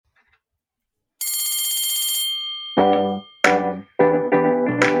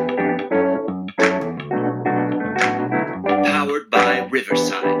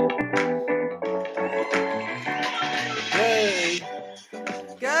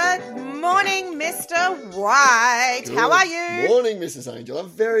Good morning, Mr. White. Good How are you? Morning, Mrs. Angel. I'm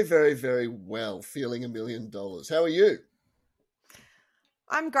very, very, very well, feeling $1 million. How are you?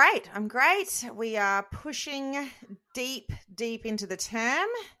 I'm great. We are pushing deep into the term.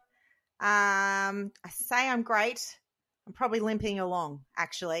 I say I'm great. I'm probably limping along,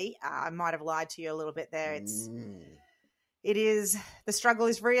 actually. I might have lied to you a little bit there. The struggle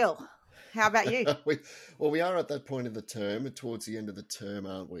is real. How about you? we are at that point in the term, towards the end of the term,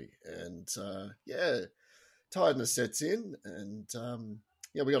 aren't we? And tiredness sets in, and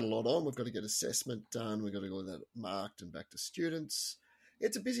we got a lot on. We've got to get assessment done. We've got to go that marked and back to students.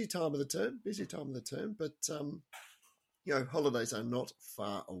 It's a busy time of the term, but holidays are not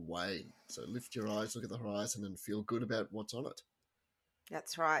far away. So lift your eyes, look at the horizon, and feel good about what's on it.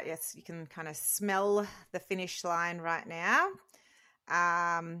 That's right. Yes, you can kind of smell the finish line right now.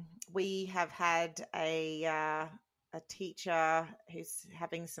 We have had a teacher who's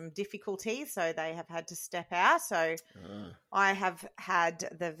having some difficulties, so they have had to step out. So I have had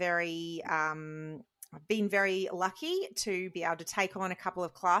been very lucky to be able to take on a couple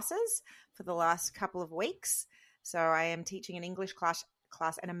of classes for the last couple of weeks. So I am teaching an English class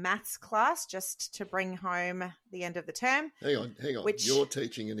and a maths class just to bring home the end of the term. Hang on. You're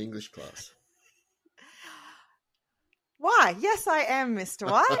teaching an English class. Why? Yes, I am, Mr.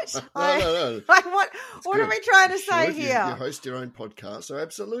 White. No. What are we trying to say here? You host your own podcast, so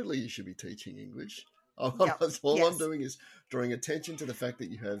absolutely you should be teaching English. All Yes. I'm doing is drawing attention to the fact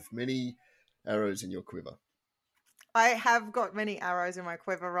that you have many arrows in your quiver. I have got many arrows in my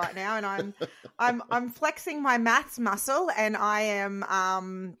quiver right now, and I'm flexing my maths muscle, and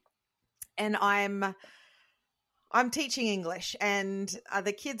I'm teaching English, and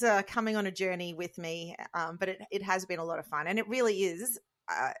the kids are coming on a journey with me. But it has been a lot of fun, and it really is.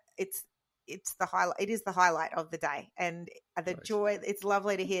 It's the highlight. It is the highlight of the day, and the joy. It's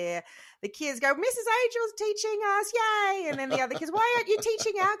lovely to hear the kids go, "Mrs. Angel's teaching us, yay!" And then the other kids, "Why aren't you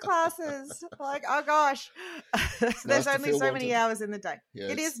teaching our classes?" Like, oh gosh, there's only so many hours in the day. Yeah,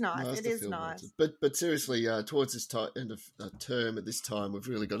 it is nice. It is nice. But seriously, towards this end of term, at this time, we've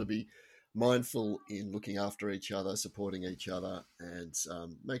really got to be mindful in looking after each other, supporting each other, and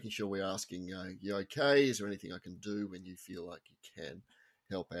making sure we're asking, "You okay? Is there anything I can do?" when you feel like you can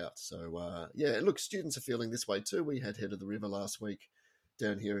help out. So look, students are feeling this way too. We had Head of the River last week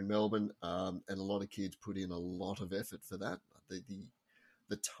down here in Melbourne, and a lot of kids put in a lot of effort for that.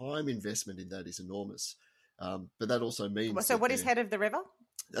 The time investment in that is enormous, but that also means. So, what is Head of the River?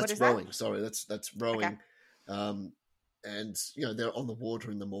 That's rowing. That? Sorry, that's rowing. Okay. And they're on the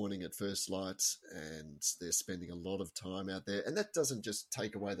water in the morning at first lights, and they're spending a lot of time out there. And that doesn't just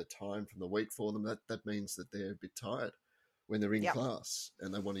take away the time from the week for them. That means that they're a bit tired when they're in class,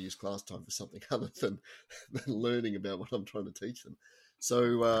 and they want to use class time for something other than learning about what I'm trying to teach them.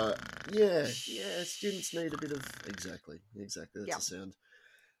 So, students need a bit of... Exactly. That's a sound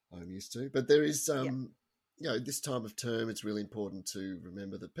I'm used to. But there is, this time of term, it's really important to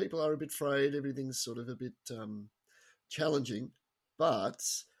remember that people are a bit frayed. Everything's sort of a bit challenging,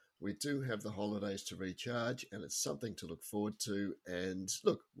 but we do have the holidays to recharge, and it's something to look forward to. And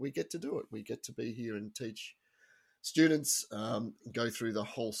look, we get to do it. We get to be here and teach students, go through the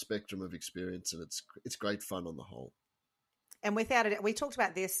whole spectrum of experience, and it's great fun on the whole. And without it, we talked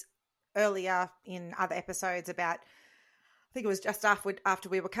about this earlier in other episodes about, I think it was just after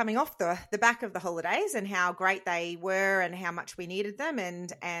we were coming off the back of the holidays, and how great they were and how much we needed them.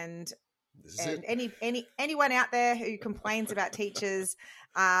 And anyone out there who complains about teachers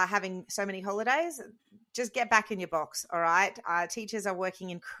having so many holidays, just get back in your box. All right. Teachers are working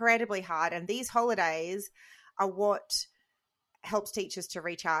incredibly hard, and these holidays are what helps teachers to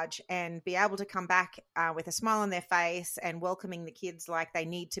recharge and be able to come back with a smile on their face and welcoming the kids like they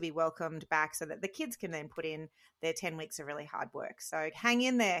need to be welcomed back, so that the kids can then put in their 10 weeks of really hard work. So hang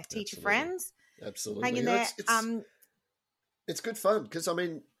in there, teacher friends. Absolutely. Hang in there. It's good fun because,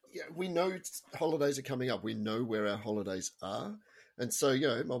 we know holidays are coming up. We know where our holidays are. And so,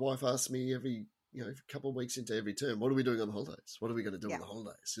 my wife asks me every a couple of weeks into every term, what are we doing on the holidays? What are we going to do on the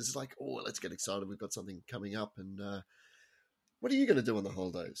holidays? It's like, let's get excited. We've got something coming up. And what are you going to do on the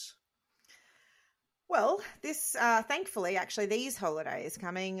holidays? Well, this thankfully, actually, these holidays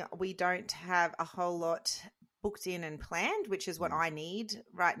coming, we don't have a whole lot booked in and planned, which is what I need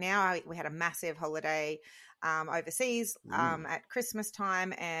right now. We had a massive holiday overseas at Christmas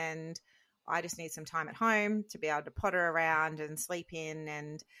time, and I just need some time at home to be able to potter around and sleep in,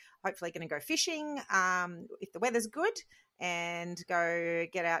 and hopefully going to go fishing if the weather's good, and go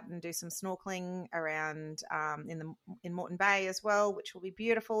get out and do some snorkeling around in Moreton Bay as well, which will be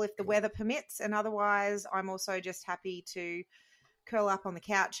beautiful if the weather permits. And otherwise, I'm also just happy to curl up on the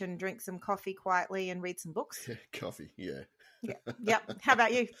couch and drink some coffee quietly and read some books. Coffee, yeah. Yeah. Yep. How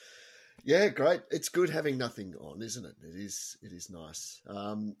about you? Yeah, great. It's good having nothing on, isn't it? It is nice.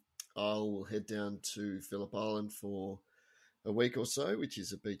 I'll head down to Phillip Island for a week or so, which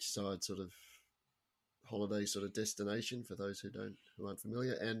is a beachside sort of holiday sort of destination for those who aren't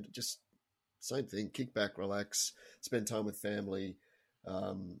familiar, and just same thing, kick back, relax, spend time with family,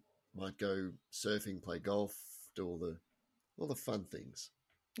 might go surfing, play golf, do all the fun things.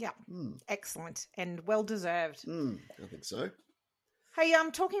 Yeah. Excellent and well deserved. I think so. Hey,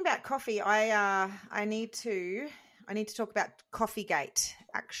 talking about coffee, I need to talk about Coffeegate,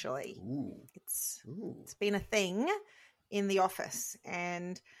 actually. Ooh. It's been a thing in the office,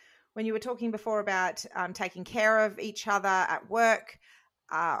 and when you were talking before about taking care of each other at work,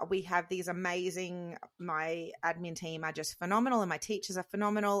 we have these amazing, my admin team are just phenomenal and my teachers are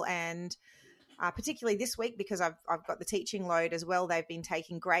phenomenal. And particularly this week, because I've got the teaching load as well, they've been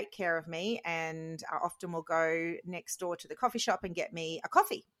taking great care of me, and I often will go next door to the coffee shop and get me a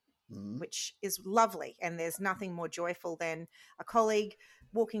coffee, which is lovely. And there's nothing more joyful than a colleague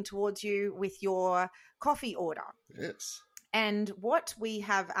walking towards you with your coffee order. Yes. And what we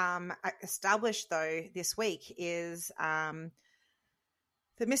have established, though, this week is that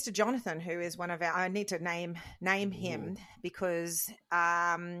Mr. Jonathan, who is one of our, I need to name him, because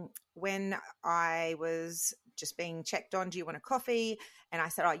when I was just being checked on, do you want a coffee? And I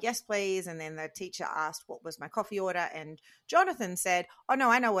said, oh, yes, please. And then the teacher asked what was my coffee order. And Jonathan said, oh, no,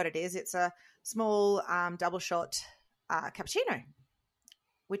 I know what it is. It's a small double shot cappuccino,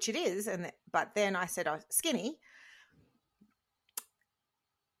 which it is. But then I said, oh, skinny.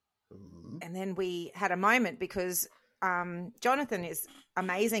 And then we had a moment because Jonathan is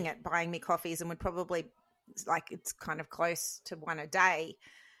amazing at buying me coffees and would probably, it's kind of close to one a day.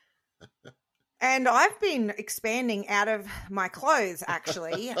 And I've been expanding out of my clothes,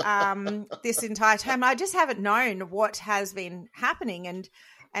 actually, this entire time. I just haven't known what has been happening.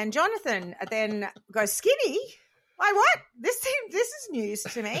 And Jonathan then goes, skinny? Why, what? This is news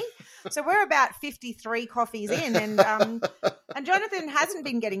to me. So we're about 53 coffees in, and Jonathan hasn't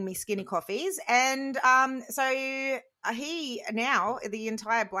been getting me skinny coffees, and so the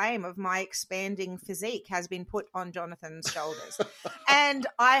entire blame of my expanding physique has been put on Jonathan's shoulders. And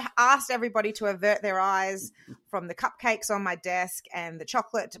I asked everybody to avert their eyes from the cupcakes on my desk and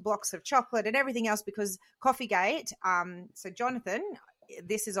the blocks of chocolate and everything else, because Coffeegate. So Jonathan,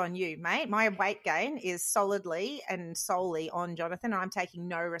 this is on you, mate. My weight gain is solidly and solely on Jonathan. I'm taking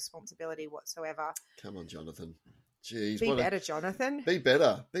no responsibility whatsoever. Come on, Jonathan. Jeez, be better, Jonathan. Be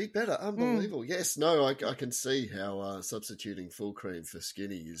better. Unbelievable. Yes, no, I can see how substituting full cream for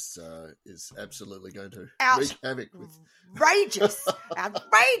skinny is absolutely going to wreak havoc with.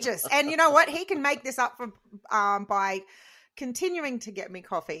 Outrageous. And you know what? He can make this up for by continuing to get me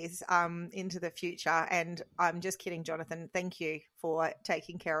coffees into the future. And I'm just kidding, Jonathan. Thank you for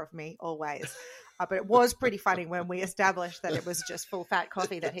taking care of me always. But it was pretty funny when we established that it was just full fat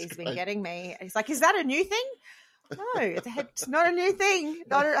coffee that he's been getting me. He's like, is that a new thing? No, it's not a new thing.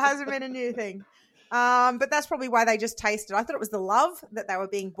 It hasn't been a new thing. But that's probably why they just tasted. I thought it was the love that they were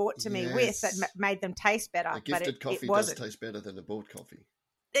being bought to me with that made them taste better. A gifted coffee does taste better than a bought coffee.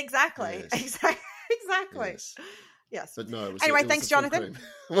 Exactly. Yes. Exactly. Yes. But no. Anyway, thanks, Jonathan.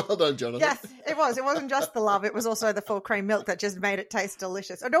 Well done, Jonathan. Yes, it was. It wasn't just the love. It was also the full cream milk that just made it taste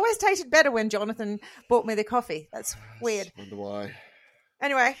delicious. It always tasted better when Jonathan bought me the coffee. That's weird. Wonder why.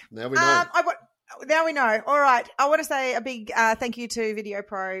 Anyway. Now we know. Now we know. All right. I want to say a big thank you to Video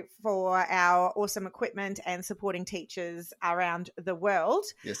Pro for our awesome equipment and supporting teachers around the world.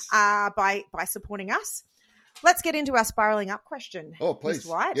 Yes. By supporting us. Let's get into our spiraling up question. Oh, please. Mr.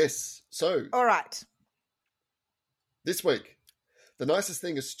 White. Yes. So. All right. This week, the nicest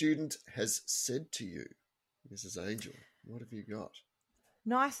thing a student has said to you. Mrs. Angel, what have you got?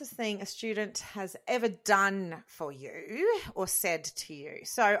 Nicest thing a student has ever done for you or said to you.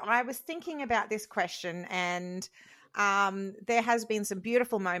 So I was thinking about this question, and there has been some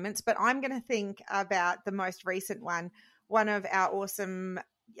beautiful moments, but I'm going to think about the most recent one. One of our awesome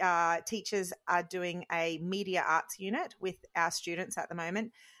teachers are doing a media arts unit with our students at the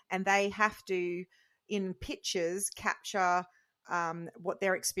moment, and they have to, in pictures, capture what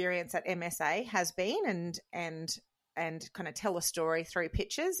their experience at MSA has been and kind of tell a story through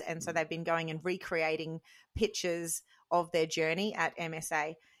pictures. And so they've been going and recreating pictures of their journey at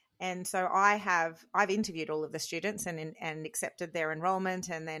MSA. And so I've interviewed all of the students and accepted their enrollment,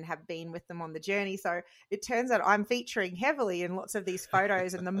 and then have been with them on the journey. So it turns out I'm featuring heavily in lots of these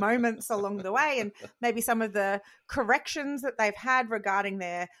photos and the moments along the way, and maybe some of the corrections that they've had regarding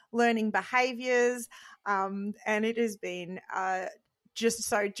their learning behaviors. And it has been just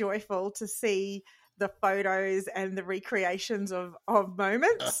so joyful to see the photos and the recreations of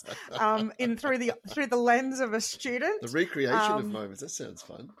moments through the lens of a student. The recreation of moments. That sounds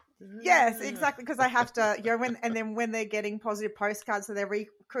fun. Yes, exactly. Because I have to, when they're getting positive postcards, so they're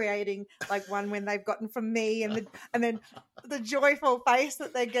recreating like one when they've gotten from me, and then the joyful face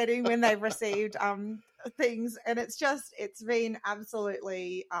that they're getting when they've received things, and it's been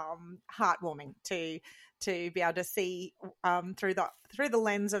absolutely heartwarming to be able to see through the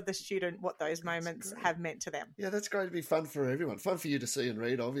lens of the student what those moments have meant to them. Yeah, that's going to be fun for everyone. Fun for you to see and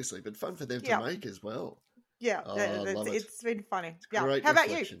read, obviously, but fun for them to make as well. Yeah, it's been funny. Yeah. How about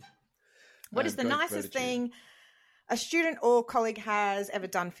you? What is the nicest thing a student or colleague has ever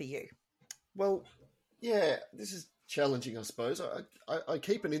done for you? Well, yeah, this is challenging, I suppose. I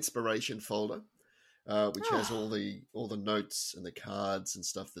keep an inspiration folder, which has all the notes and the cards and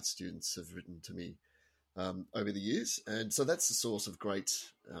stuff that students have written to me over the years, and so that's a source of great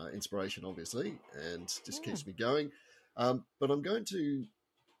inspiration, obviously, and just keeps me going. But I'm going to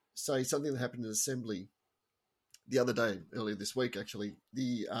say something that happened in assembly the other day, earlier this week, actually.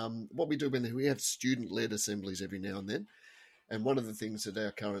 What we do when we have student-led assemblies every now and then, and one of the things that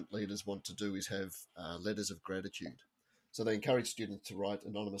our current leaders want to do is have letters of gratitude. So they encourage students to write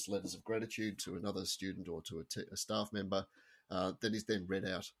anonymous letters of gratitude to another student or to a staff member that is then read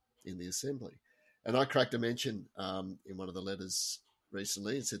out in the assembly. And I cracked a mention in one of the letters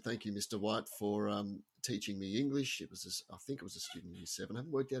recently and said, "Thank you, Mr. White, for teaching me English." I think it was a student in Year 7. I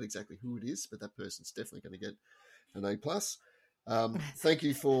haven't worked out exactly who it is, but that person's definitely going to get an A+. Thank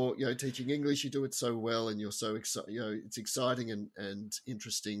you for teaching English. You do it so well, and you're so excited. It's exciting and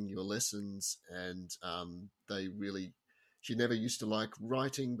interesting, your lessons, and she never used to like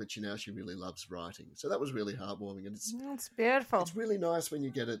writing, but she really loves writing. So that was really heartwarming, and it's beautiful. It's really nice when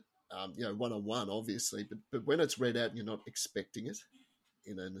you get it. One-on-one, obviously, but when it's read out and you're not expecting it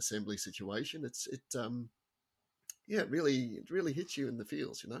in an assembly situation, it really hits you in the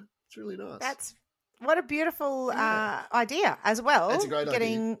feels. It's really nice. What a beautiful idea as well. That's a great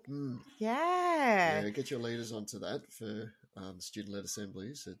idea. Yeah, get your leaders onto that for student-led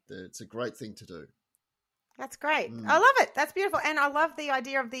assemblies. It's a great thing to do. That's great. I love it. That's beautiful. And I love the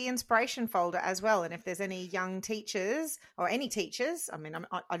idea of the inspiration folder as well. And if there's any young teachers or any teachers, I mean, I'm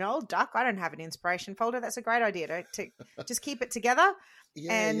an old duck. I don't have an inspiration folder. That's a great idea to just keep it together.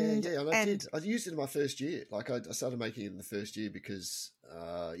 Yeah. And I did. I used it in my first year. Like I started making it in the first year because,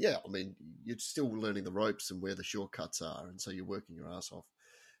 you're still learning the ropes and where the shortcuts are. And so you're working your ass off.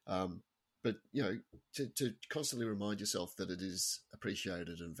 But, to constantly remind yourself that it is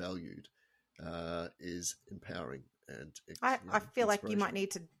appreciated and valued is empowering, and I feel like you might need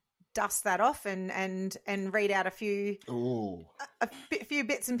to dust that off and read out a few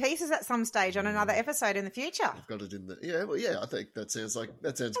bits and pieces at some stage on another episode in the future. I've got it in the I think that sounds good.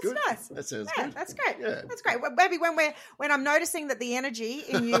 Nice. That sounds good. That's great. Yeah. That's great. Well, maybe when I'm noticing that the energy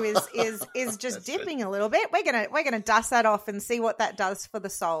in you is just dipping a little bit, we're gonna dust that off and see what that does for the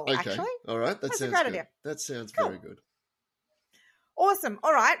soul. Okay. Actually, all right. That's a great idea. That sounds very good. Awesome.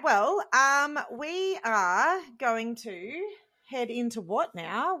 All right. Well, we are going to head into what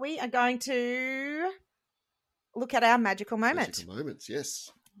now? We are going to look at our magical moment. Magical moments, yes.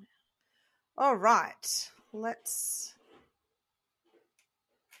 All right.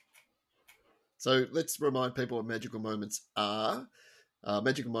 So let's remind people what magical moments are.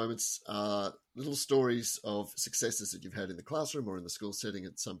 Magical moments are little stories of successes that you've had in the classroom or in the school setting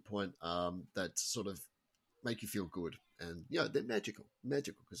at some point that sort of make you feel good. And, they're magical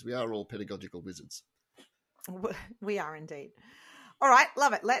because we are all pedagogical wizards. We are indeed. All right,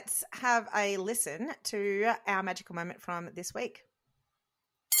 love it. Let's have a listen to our magical moment from this week.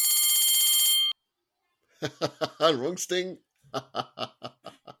 Wrong sting.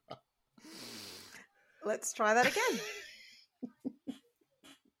 Let's try that again.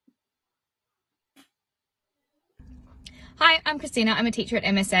 Hi, I'm Christina. I'm a teacher at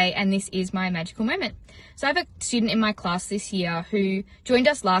MSA, and this is my magical moment. So I have a student in my class this year who joined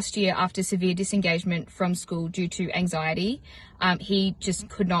us last year after severe disengagement from school due to anxiety. He just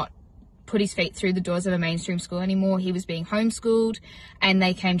could not put his feet through the doors of a mainstream school anymore. He was being homeschooled, and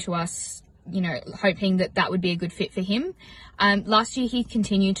they came to us, hoping that would be a good fit for him. Last year, he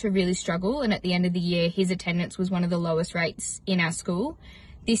continued to really struggle, and at the end of the year, his attendance was one of the lowest rates in our school.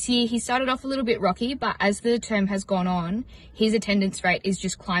 This year, he started off a little bit rocky, but as the term has gone on, his attendance rate is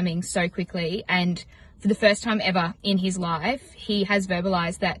just climbing so quickly. And for the first time ever in his life, he has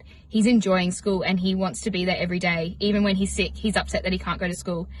verbalized that he's enjoying school and he wants to be there every day. Even when he's sick, he's upset that he can't go to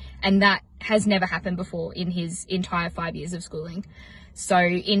school. And that has never happened before in his entire 5 years of schooling. So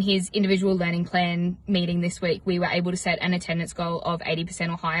in his individual learning plan meeting this week, we were able to set an attendance goal of 80%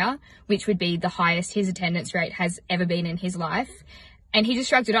 or higher, which would be the highest his attendance rate has ever been in his life. And he just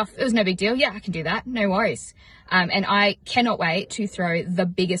shrugged it off. It was no big deal. Yeah, I can do that. No worries. And I cannot wait to throw the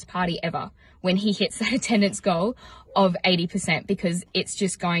biggest party ever when he hits that attendance goal of 80%, because it's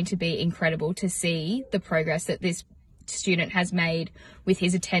just going to be incredible to see the progress that this student has made with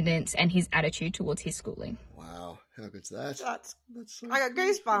his attendance and his attitude towards his schooling. Wow, how good's that? That's so I got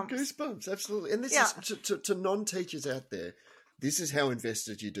goosebumps. Goosebumps, absolutely. And this is to non-teachers out there. This is how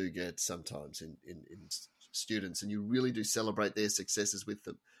invested you do get sometimes in students, and you really do celebrate their successes with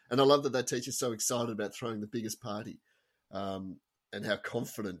them. And I love that teacher's so excited about throwing the biggest party, and how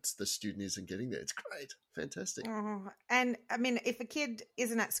confident the student is in getting there. It's great, fantastic. And I mean, if a kid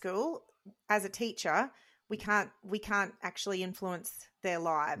isn't at school, as a teacher, we can't actually influence their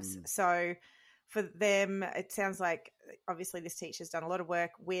lives. So for them, it sounds like obviously this teacher's done a lot of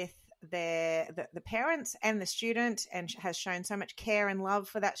work with the parents and the student, and has shown so much care and love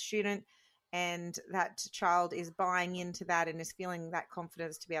for that student, and that child is buying into that and is feeling that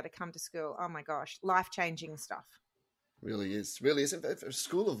confidence to be able to come to school. Oh my gosh, life-changing stuff. Really is. A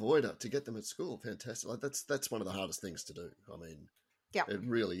school avoider, to get them at school, fantastic. Like that's one of the hardest things to do. I mean, yeah, it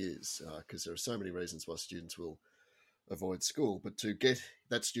really is, because there are so many reasons why students will avoid school. But to get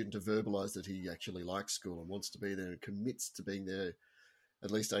that student to verbalise that he actually likes school and wants to be there and commits to being there at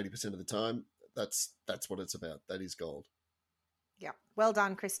least 80% of the time, that's what it's about. That is gold. Yeah. Well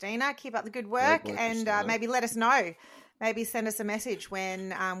done, Christina. Keep up the good work, and maybe let us know. Maybe send us a message when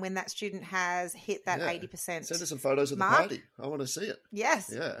that student has hit that 80%. Send us some photos of the party. I want to see it.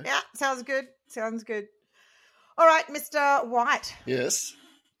 Yes. Yeah. Yeah. Sounds good. All right, Mr. White. Yes.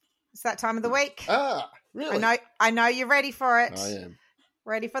 It's that time of the week. Ah, really? I know you're ready for it. I am.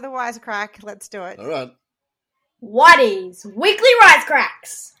 Ready for the Wisecrack. Let's do it. All right. Whitey's Weekly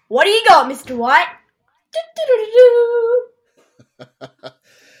Wisecracks. What do you got, Mr. White?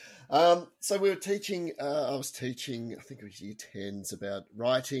 So we were teaching, I was teaching, I think it was year 10s, about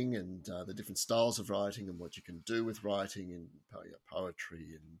writing and the different styles of writing and what you can do with writing and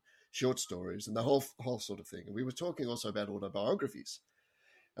poetry and short stories and the whole sort of thing. And we were talking also about autobiographies.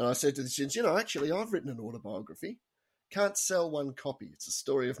 And I said to the students, actually, I've written an autobiography. Can't sell one copy. It's a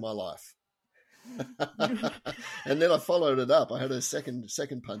story of my life. And then I followed it up. I had a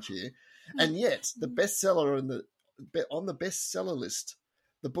second punch here. And yet, the bestseller on the bestseller list,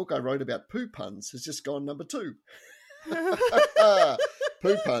 the book I wrote about poo puns, has just gone number 2.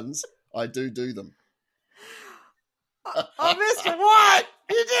 Poo puns, I do them. Oh, Mr. White,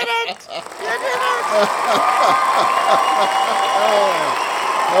 you did it!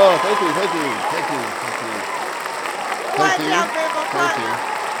 Oh, thank you. Clap down, people, clap.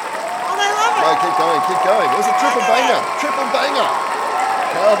 Oh, they love it. No, keep going. It was a triple banger.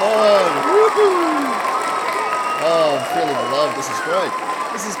 Come on. Woohoo. Oh, I'm feeling the love. This is great.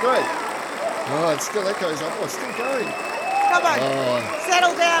 Oh, it still echoes up. Oh, it's still going. Come on.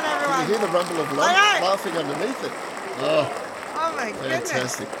 Settle down, everyone. Can you hear the rumble of laughing underneath it? Oh my goodness.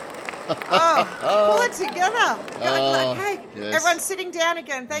 Fantastic. Pull it together. Hey, yes. everyone's sitting down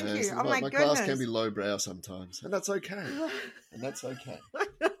again. Thank you. Oh my goodness. My class can be lowbrow sometimes, and that's okay.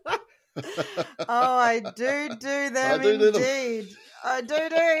 Oh, I do them indeed. I do.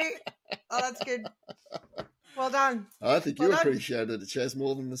 Oh, that's good. Well done. I think you appreciated it, Chaz,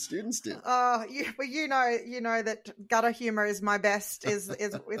 more than the students did. Oh, you know that gutter humour is my best. Is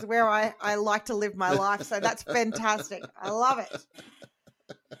where I like to live my life. So that's fantastic. I love it.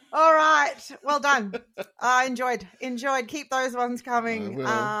 All right, well done. I enjoyed. Keep those ones coming.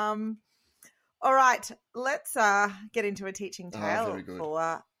 All right, let's get into a teaching tale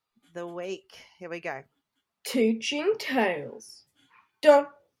for the week. Here we go. Teaching tales. Dun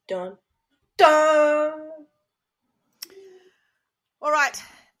dun dun. All right,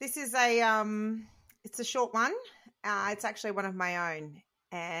 this is it's a short one. It's actually one of my own,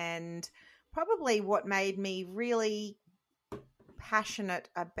 and probably what made me really passionate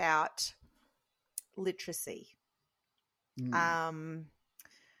about literacy. So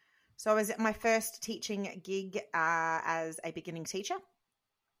I was at my first teaching gig as a beginning teacher,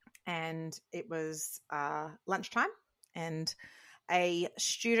 and it was lunchtime, and a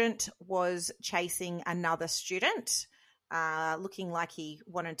student was chasing another student, looking like he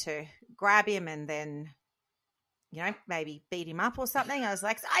wanted to grab him and then, maybe beat him up or something. I was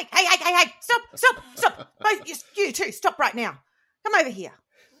like, hey, stop. Both you two, stop right now. Come over here.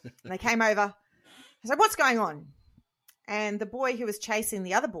 And they came over. I said, what's going on? And the boy who was chasing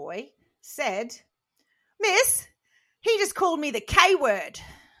the other boy said, Miss, he just called me the K word.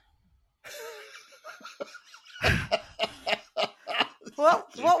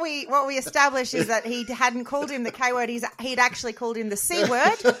 what we established is that he hadn't called him the K word. He'd actually called him the C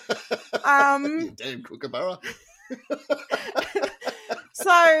word. You damn kookaburra. So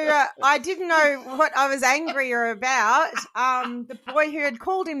I didn't know what I was angrier about, the boy who had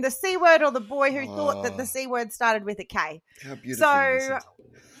called him the C word or the boy who thought that the C word started with a K. How beautiful is it?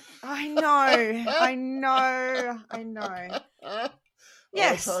 I know.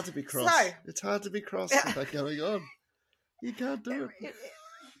 Yes. It's hard to be cross. So, it's hard to be cross with that going on. You can't do it.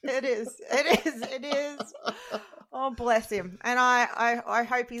 It is. Oh, bless him. And I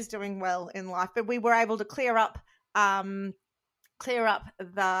hope he's doing well in life. But we were able to clear up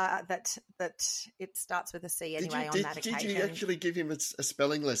that it starts with a C anyway on that occasion. Did you actually give him a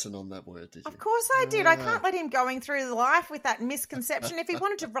spelling lesson on that word? Did you? Of course I did. I can't let him going through life with that misconception. If he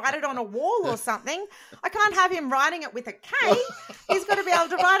wanted to write it on a wall or something, I can't have him writing it with a K. He's got to be able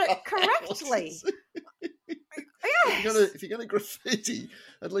to write it correctly. Yes. If you're going to graffiti,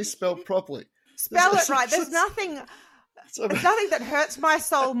 at least spell properly. Spell it right. There's nothing that hurts my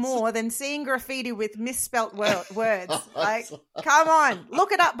soul more than seeing graffiti with misspelt words. Like, come on,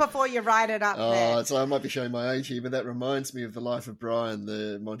 look it up before you write it up there. So I might be showing my age here, but that reminds me of The Life of Brian,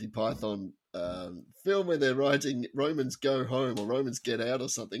 the Monty Python film where they're writing Romans go home or Romans get out or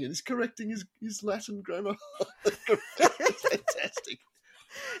something, and he's correcting his Latin grammar. It's fantastic.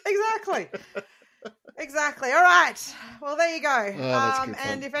 Exactly. All right. Well, there you go. That's good fun.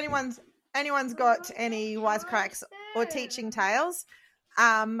 And if anyone's got any wisecracks or teaching tales,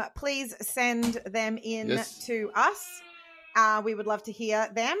 please send them in to us. We would love to hear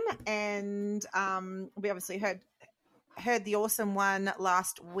them. And we obviously heard the awesome one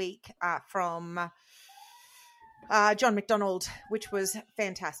last week from John McDonald, which was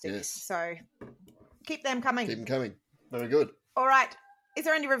fantastic. Yes. So keep them coming. Keep them coming. Very good. All right. Is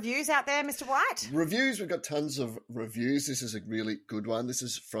there any reviews out there, Mr. White? Reviews, we've got tons of reviews. This is a really good one. This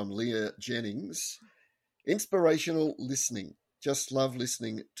is from Leah Jennings. Inspirational listening. Just love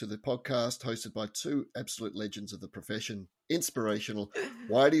listening to the podcast hosted by two absolute legends of the profession. Inspirational.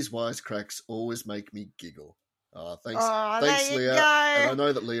 Whitey's wisecracks always make me giggle. Thanks, Leah. And I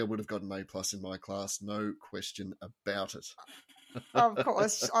know that Leah would have gotten an A+ in my class. No question about it. Of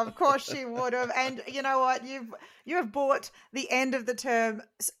course she would have. And you know what? You have brought the end of the term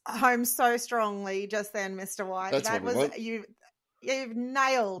home so strongly just then, Mr. White. That's what we want. You've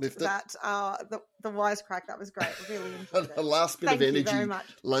nailed that. The wisecrack. That was great. Really enjoyed it. The last bit of energy very much.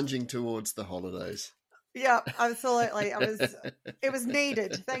 lunging towards the holidays. Yeah, absolutely. It was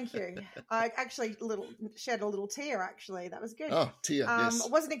needed. Thank you. I actually shed a little tear. Actually, that was good. Oh, tear. Yes. I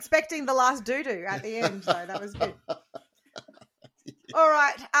wasn't expecting the last doo-doo at the end, so that was good. All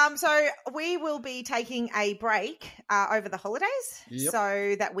right. So we will be taking a break over the holidays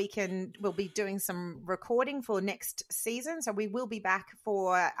so that we'll be doing some recording for next season. So we will be back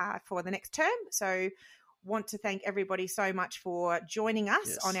for the next term. So want to thank everybody so much for joining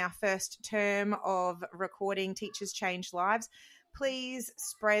us on our first term of recording Teachers Change Lives. Please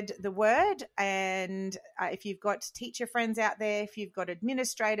spread the word. And if you've got teacher friends out there, if you've got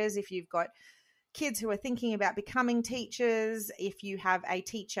administrators, if you've got kids who are thinking about becoming teachers, if you have a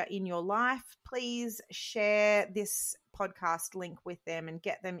teacher in your life, please share this podcast link with them and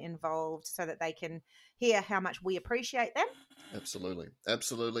get them involved so that they can hear how much we appreciate them.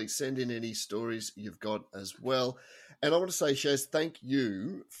 Absolutely. Send in any stories you've got as well. And I want to say, Shaz, thank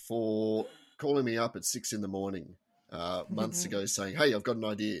you for calling me up at 6 a.m. Months ago saying, hey, I've got an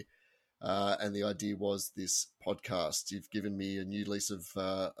idea. And the idea was this podcast. You've given me a new lease of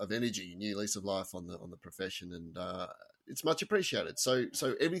energy, new lease of life on the profession, and it's much appreciated. So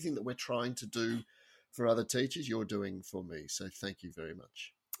everything that we're trying to do for other teachers, you're doing for me. So thank you very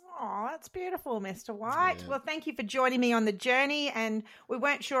much. Oh, that's beautiful, Mr. White. Yeah. Well, thank you for joining me on the journey. And we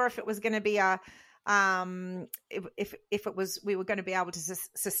weren't sure if it was going to be we were going to be able to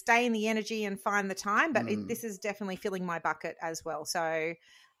sustain the energy and find the time, but this is definitely filling my bucket as well. So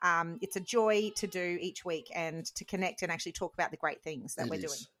it's a joy to do each week and to connect and actually talk about the great things that we're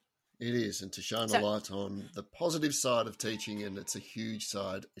doing. It is, and to shine a light on the positive side of teaching, and it's a huge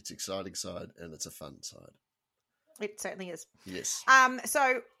side, it's an exciting side, and it's a fun side. It certainly is. Yes.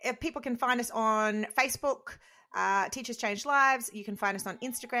 So if people can find us on Facebook, Teachers Change Lives. You can find us on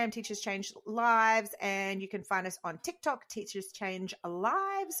Instagram, Teachers Change Lives, and you can find us on TikTok, Teachers Change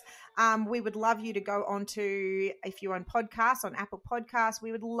Lives. We would love you to go on to, if you're on podcasts, on Apple Podcasts,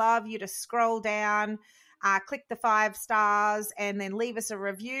 we would love you to scroll down, click the 5 stars, and then leave us a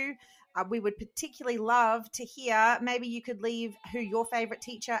review. We would particularly love to hear, maybe you could leave who your favourite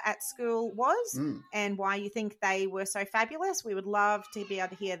teacher at school was and why you think they were so fabulous. We would love to be able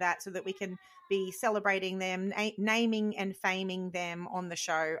to hear that so that we can be celebrating them, naming and faming them on the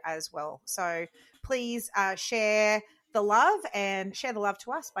show as well. So please share the love and share the love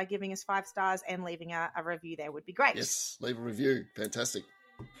to us by giving us 5 stars and leaving a review there would be great. Yes, leave a review. Fantastic.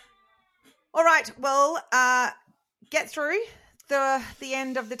 All right, well, get through the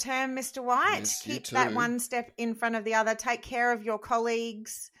end of the term, Mr. White. Yes, keep that one step in front of the other. Take care of your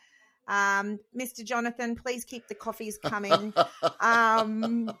colleagues. Mr. Jonathan, please keep the coffees coming.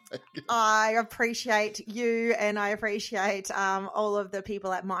 I appreciate you, and I appreciate all of the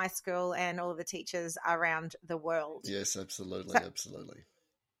people at my school and all of the teachers around the world. Yes, absolutely, absolutely.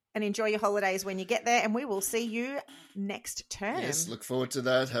 And enjoy your holidays when you get there, and we will see you next term. Yes, look forward to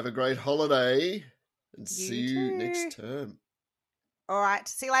that. Have a great holiday, and see you next term. All right.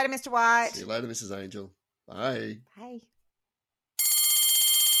 See you later, Mr. White. See you later, Mrs. Angel. Bye. Bye.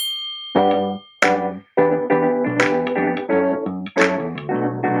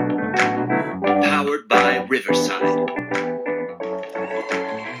 Powered by Riverside.